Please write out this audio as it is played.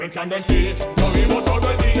Pensando en ti, yo vivo todo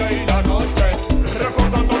el día y la noche,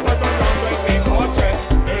 recordándote tocando en mi coche,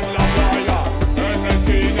 en la playa, en el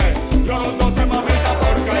cine, yo no sé mamita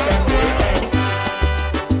porque te fuiste.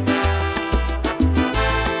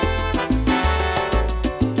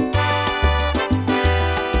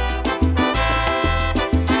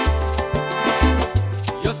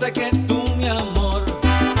 Yo sé que tú, mi amor,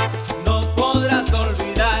 no podrás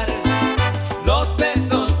olvidar los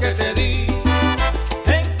besos que te di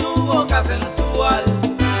en tu boca sensual.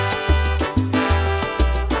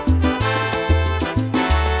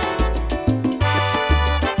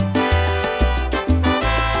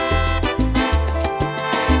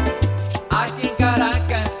 Aquí en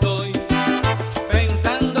Caracas estoy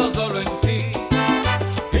pensando solo en ti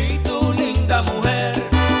y tu linda mujer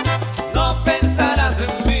no pensarás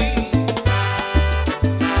en mí.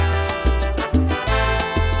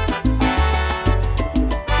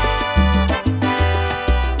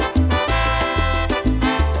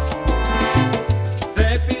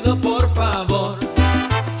 Te pido por favor,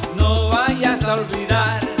 no vayas a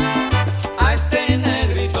olvidar a este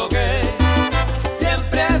negrito que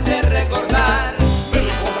siempre has de recordar. Me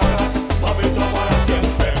recordarás, mamita, para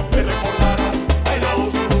siempre, me recordarás, I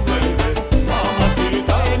love you, baby,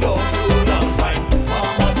 mamacita, I love you, long time,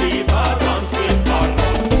 mamacita, dance with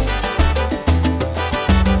Carlos.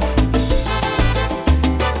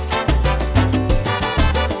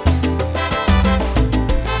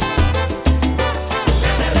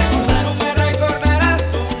 Tú me recordarás,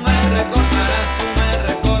 tú me recordarás, tú me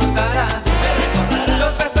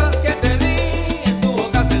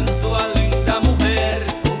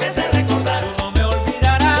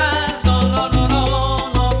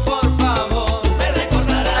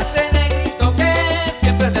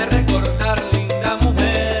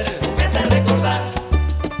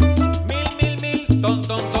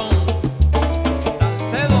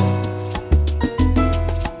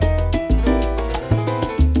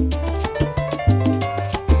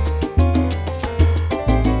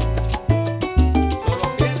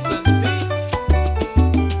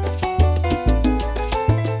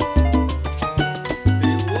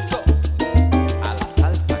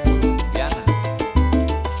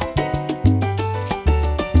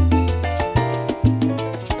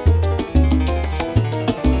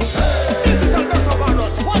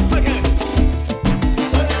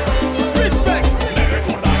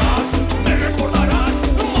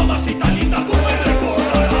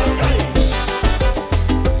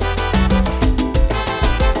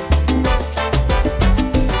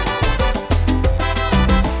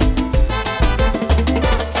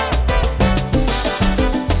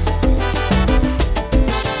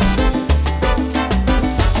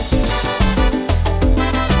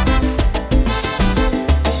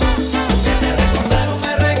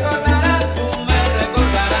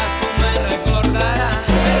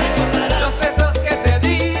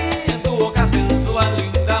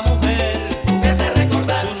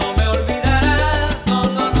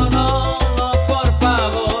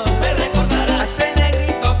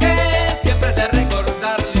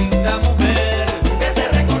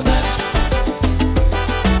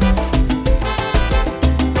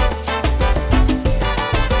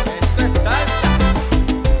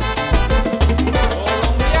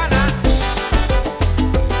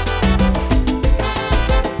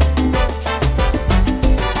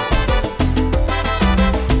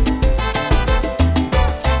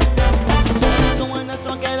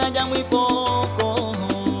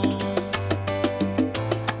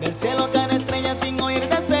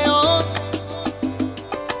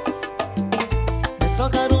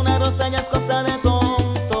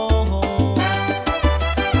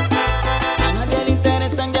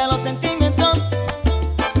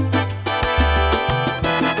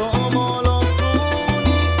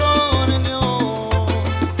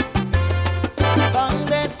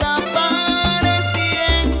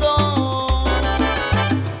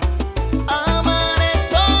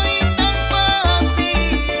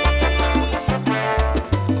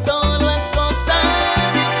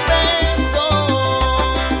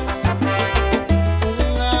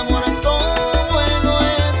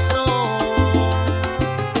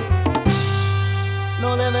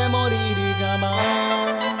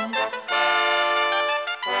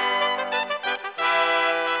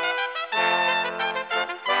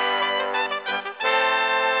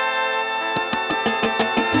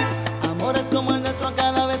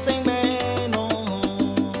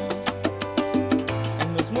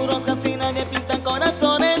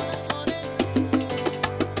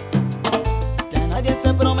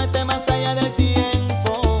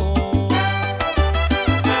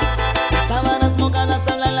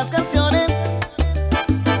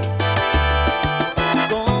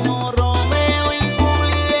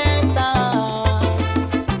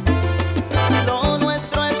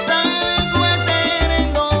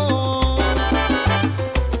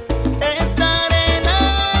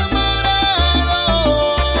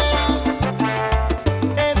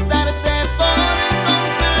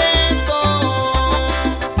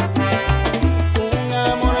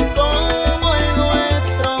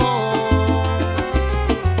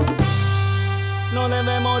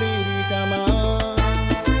debe morir jamás.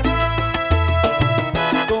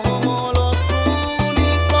 Como los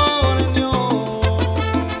unicornios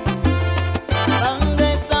van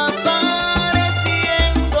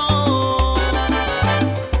desapareciendo,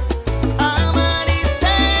 amar y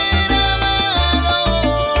ser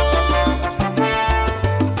amados,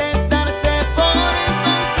 estarse por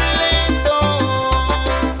completo.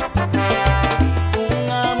 Un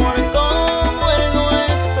amor como el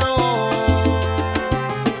nuestro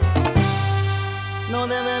no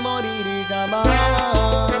debe morir jamás.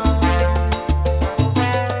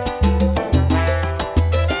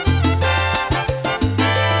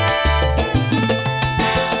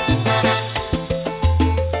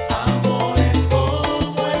 Amores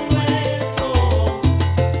como el nuestro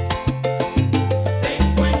se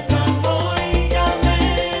encuentran hoy ya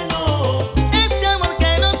menos. Este amor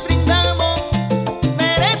que nos brindamos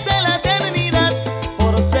merece la eternidad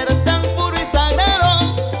por ser tan puro y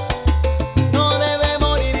sagrado. No debe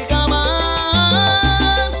morir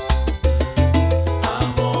jamás.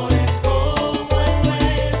 Amores como el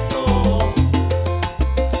nuestro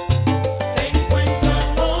se encuentran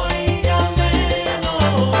hoy ya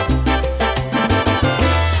menos.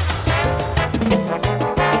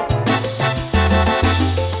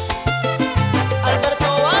 Alberto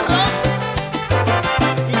Barros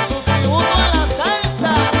y su tributo a la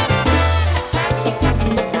salsa.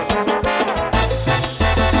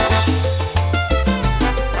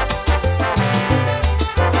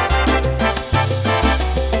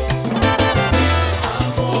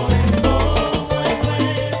 Amores como el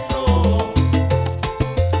nuestro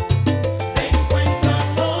se encuentran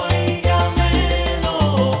hoy ya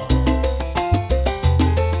menos.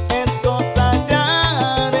 Es cosa ya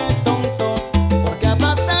de tontos, porque ha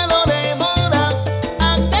pasado de moda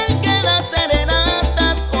aquel que da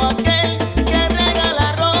serenatas o aquel que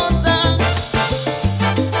regala rosas.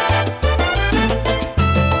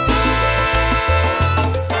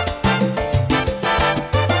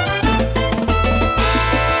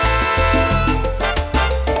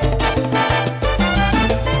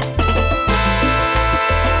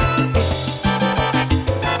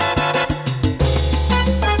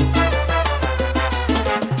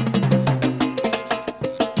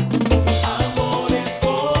 Amores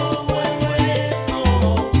como el nuestro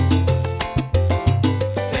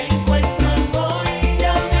se encuentran hoy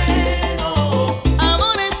ya menos.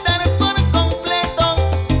 Amor es dar por completo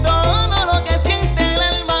todo lo que siente el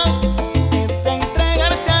alma, es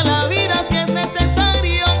entregarse a la vida si es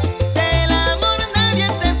necesario. Del amor nadie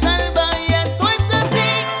se salva y eso es así.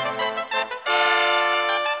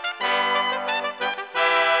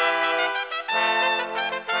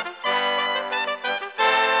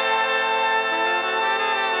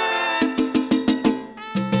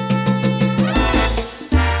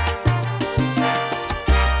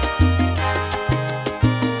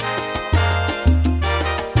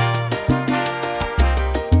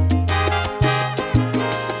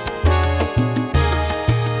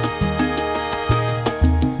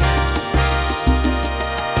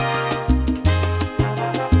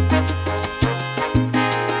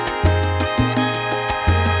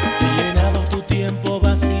 He llenado tu tiempo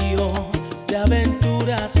vacío de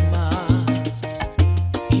aventuras más,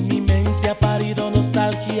 y mi mente ha parido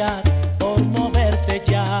nostalgias por no verte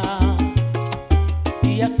ya.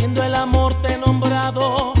 Y haciendo el amor te he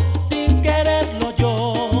nombrado sin quererlo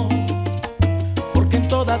yo, porque en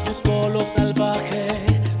todas busco lo salvaje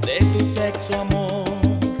de tu sexo, amor.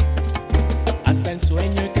 Hasta en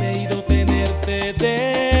sueño he creído tenerte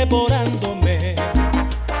devorándome,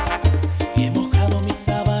 y he mojado mis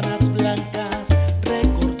sábanas blancas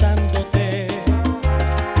recordándote.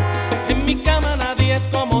 En mi cama nadie es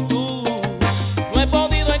como tú, no he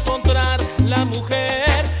podido encontrar la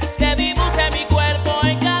mujer que dibuje mi cuerpo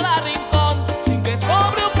en cada rincón sin que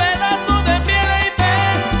sobre un pedazo de piel. Y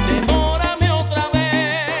ven, devórame otra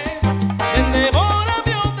vez, ven,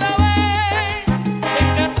 devórame otra vez,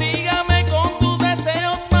 ven, castígame con tus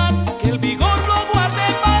deseos más, que el vigor lo guarde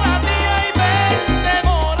para ti. Y ven,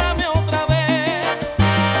 devórame otra vez,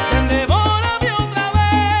 ven, devórame otra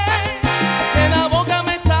vez, que la boca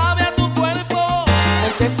me sabe a tu cuerpo,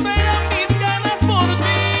 desesperan mis ganas por ti.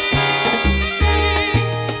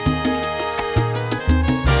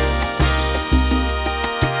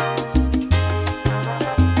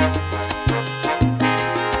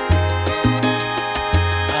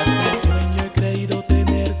 Hasta en sueño he creído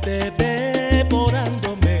tenerte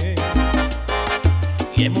devorándome,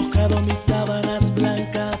 y he mojado mis sábanas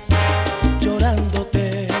blancas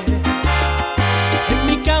llorándote. En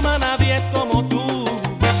mi cama nadie es como tú,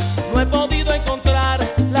 no he podido encontrar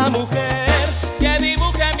la mujer que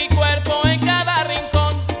dibuje mi cuerpo en cada rincón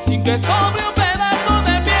sin que sobre un pedazo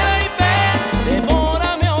de piel y ven,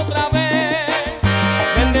 devórame otra vez,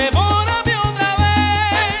 ven, devórame otra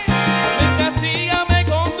vez, ven, castígame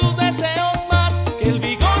con tus deseos más, que el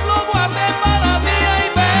vigor lo guarde para ti y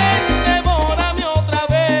ven, devórame otra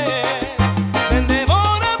vez, ven,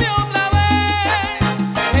 devórame otra vez,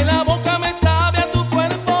 en la boca me sabe a tu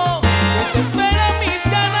cuerpo, desespera mis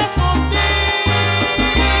ganas por ti.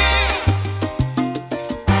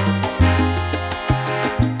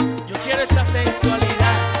 Yo quiero esa sensualidad.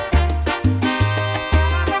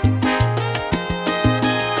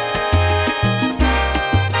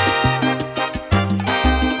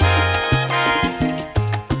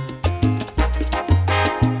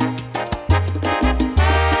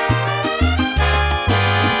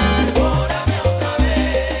 Devórame otra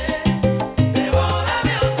vez,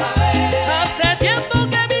 devórame otra vez. Hace tiempo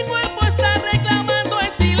que mi cuerpo está reclamando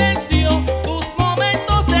en silencio tus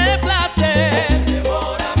momentos de placer.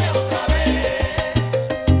 Devórame otra vez,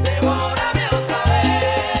 devórame otra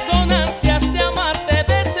vez. Son ansias de amarte,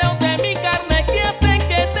 deseos de mi carne que hacen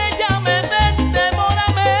que te llame, ven,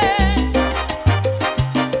 devórame.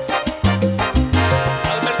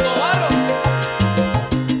 Alberto Barros,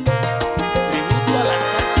 tributo a la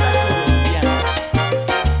salsa colombiana.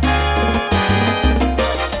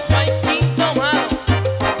 No hay quinto malo.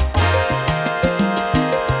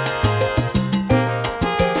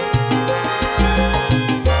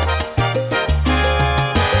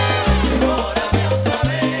 Devórame otra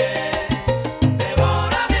vez,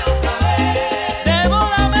 devórame otra vez.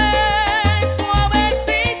 Devórame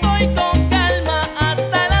suavecito y con calma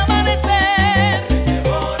hasta el amanecer.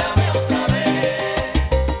 Devórame otra vez,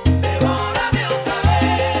 devórame otra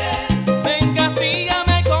vez. Ven,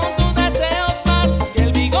 castígame con tus deseos más, que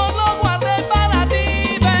el vigor lo guarde para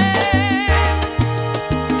ti, ven.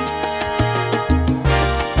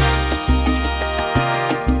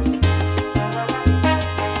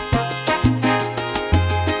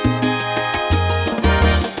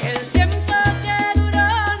 El tiempo que duró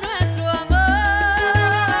nuestro amor,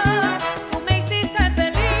 tú me hiciste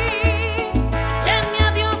feliz y en mi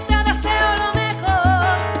adiós te deseo lo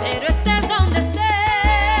mejor, pero estés donde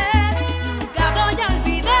estés, nunca voy a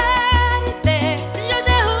olvidarte, yo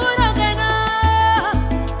te juro que no,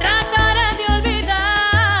 trataré de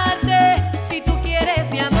olvidarte, si tú quieres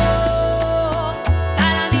mi amor,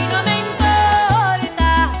 para mí no me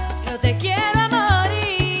importa, yo te quiero a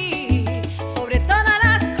morir, sobre todas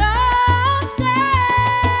las cosas.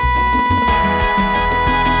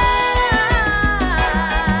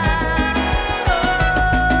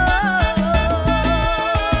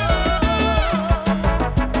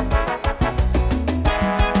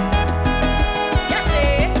 Ya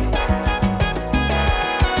sé.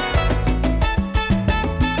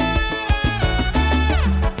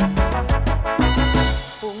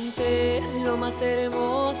 Ponte lo más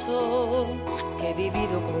hermoso que he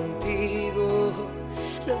vivido contigo,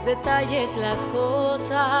 los detalles, las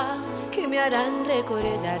cosas que me harán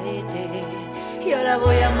recordarte. Y ahora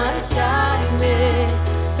voy a marcharme,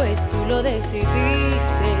 pues tú lo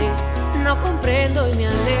decidiste. No comprendo y me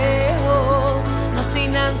alejo, no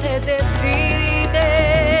sin antes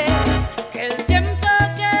decirte que el tiempo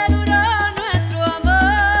que duró nuestro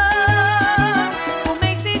amor, tú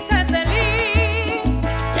me hiciste feliz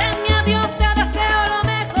y en mi adiós te deseo lo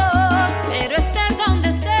mejor, pero estés donde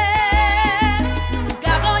estés,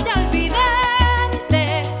 nunca voy a olvidarte,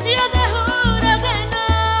 yo te juro que no,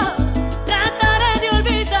 trataré de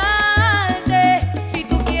olvidarte, si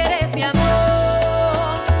tú quieres mi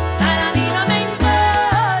amor, para mí no me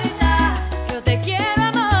importa, yo te quiero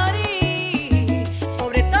a morir.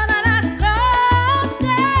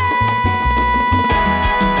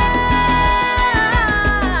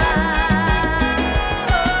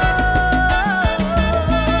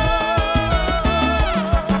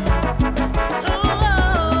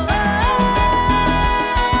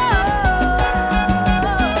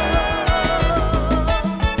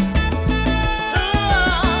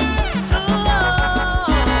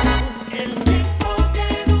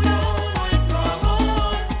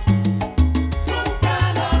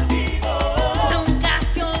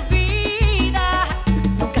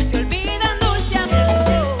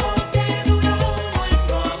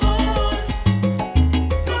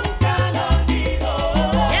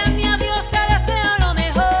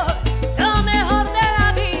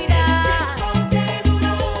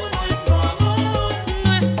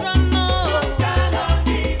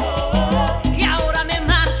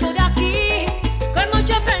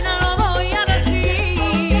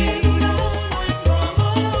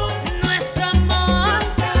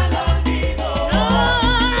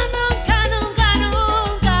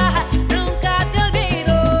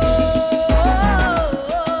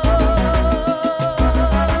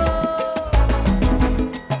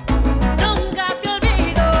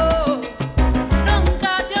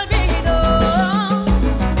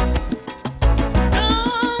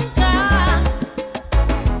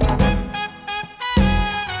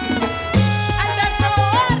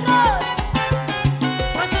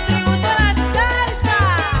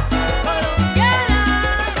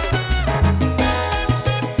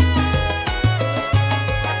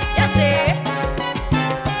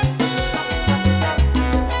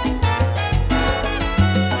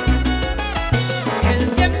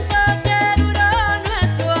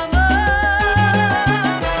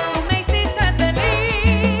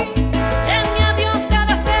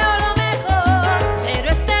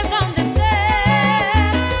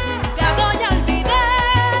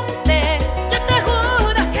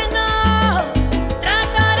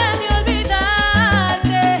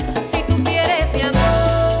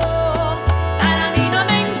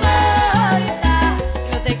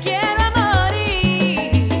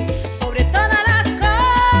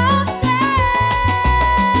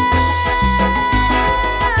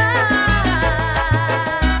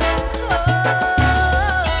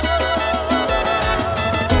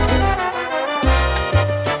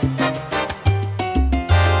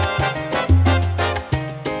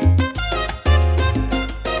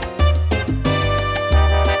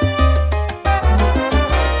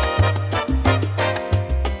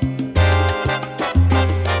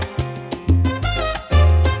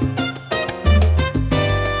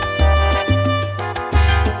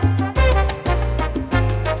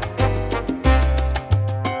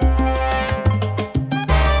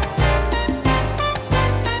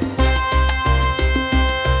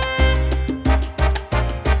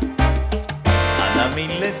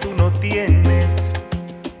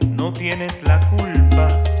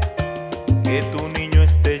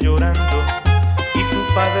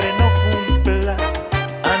 padre no cumpla.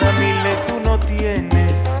 Ana Mile, tú no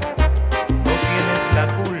tienes la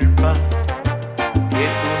culpa que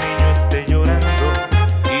tu niño esté llorando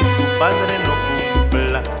y tu padre no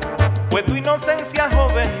cumpla. Fue tu inocencia,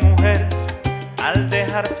 joven mujer, al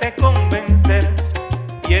dejarte convencer,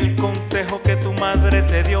 y el consejo que tu madre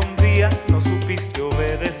te dio un día no supiste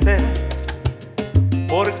obedecer.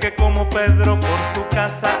 Porque como Pedro por su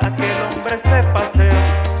casa aquel hombre se paseó,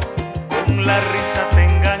 con la risa te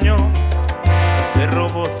engañó, se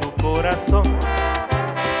robó tu corazón.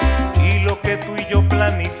 Y lo que tú y yo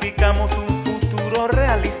planificamos un futuro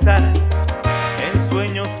realizar, en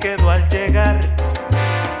sueños quedó al llegar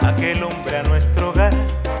aquel hombre a nuestro hogar.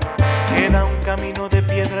 Queda un camino de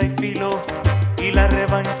piedra y filo, y la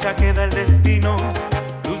revancha queda el destino.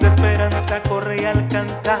 Luz de esperanza corre y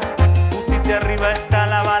alcanza, justicia arriba está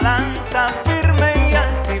la balanza. Firme y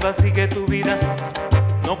altiva sigue tu vida,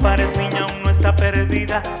 no pares niña, aún no está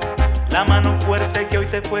perdida. La mano fuerte que hoy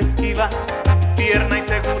te fue esquiva, tierna y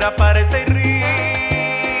segura parece y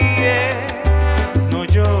ríe. No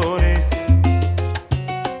llores,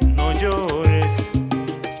 no llores,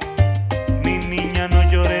 mi niña, no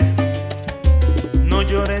llores, no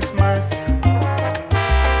llores más.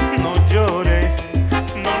 No llores,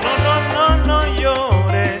 no, no, no, no, no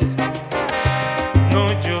llores,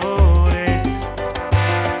 no llores,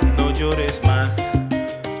 no llores más.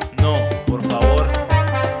 No, por favor.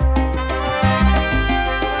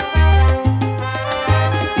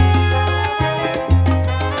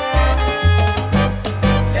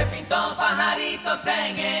 Le pintó pajaritos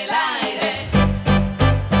en el aire.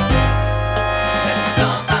 Le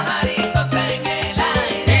pintó pajaritos en el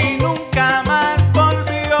aire. Y nunca más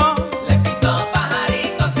volvió. Le pintó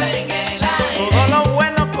pajaritos en el aire. Todo lo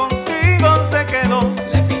bueno contigo se quedó.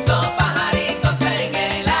 Le pintó pajaritos en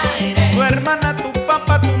el aire. Tu hermana, tu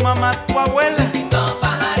papá, tu mamá, tu abuela. Le pintó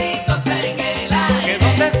pajaritos en el aire. Que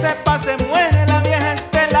donde sepa se muere la vieja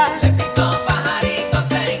estela. Le pintó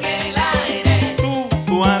pajaritos en el aire. Tú,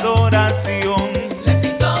 su adoración. Le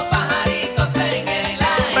pintó pajaritos en el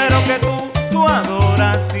aire. Pero que tú, su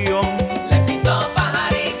adoración. Le pintó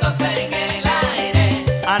pajaritos en el aire.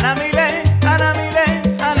 Ana Mile, Ana Mile,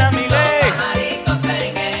 Ana Mile. Pajaritos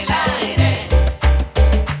en el aire.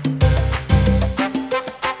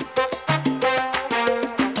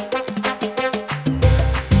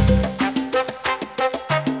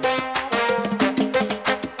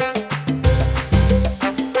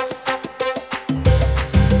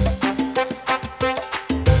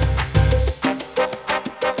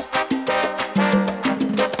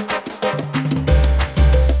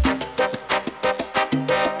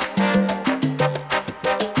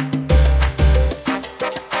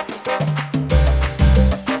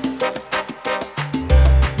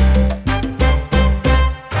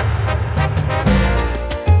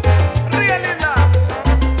 Ríe, linda.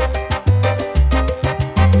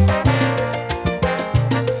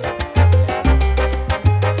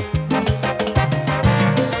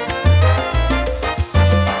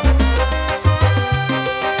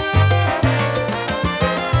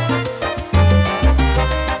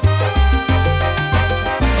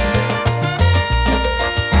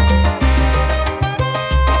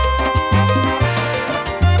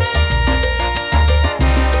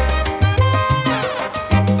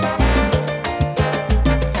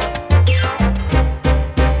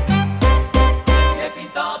 Le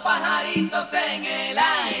pintó pajaritos en el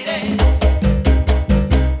aire.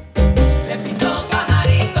 Le pintó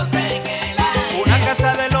pajaritos en el aire. Una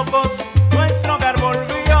casa de locos, nuestro hogar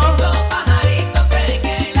volvió. Pintó pajaritos en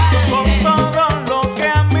el Con aire. todo lo que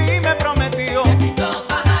a mí me prometió. Pintó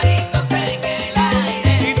pajaritos en el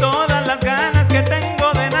aire. Y todas las ganas que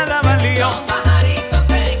tengo de nada valió. Pintó pajaritos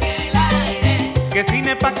en el aire. Que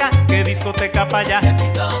cine pa' acá, que discoteca pa' allá.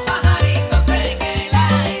 Pintó pajaritos en el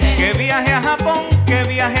aire. Que viaje a Japón, que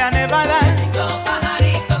viaje a Nevada.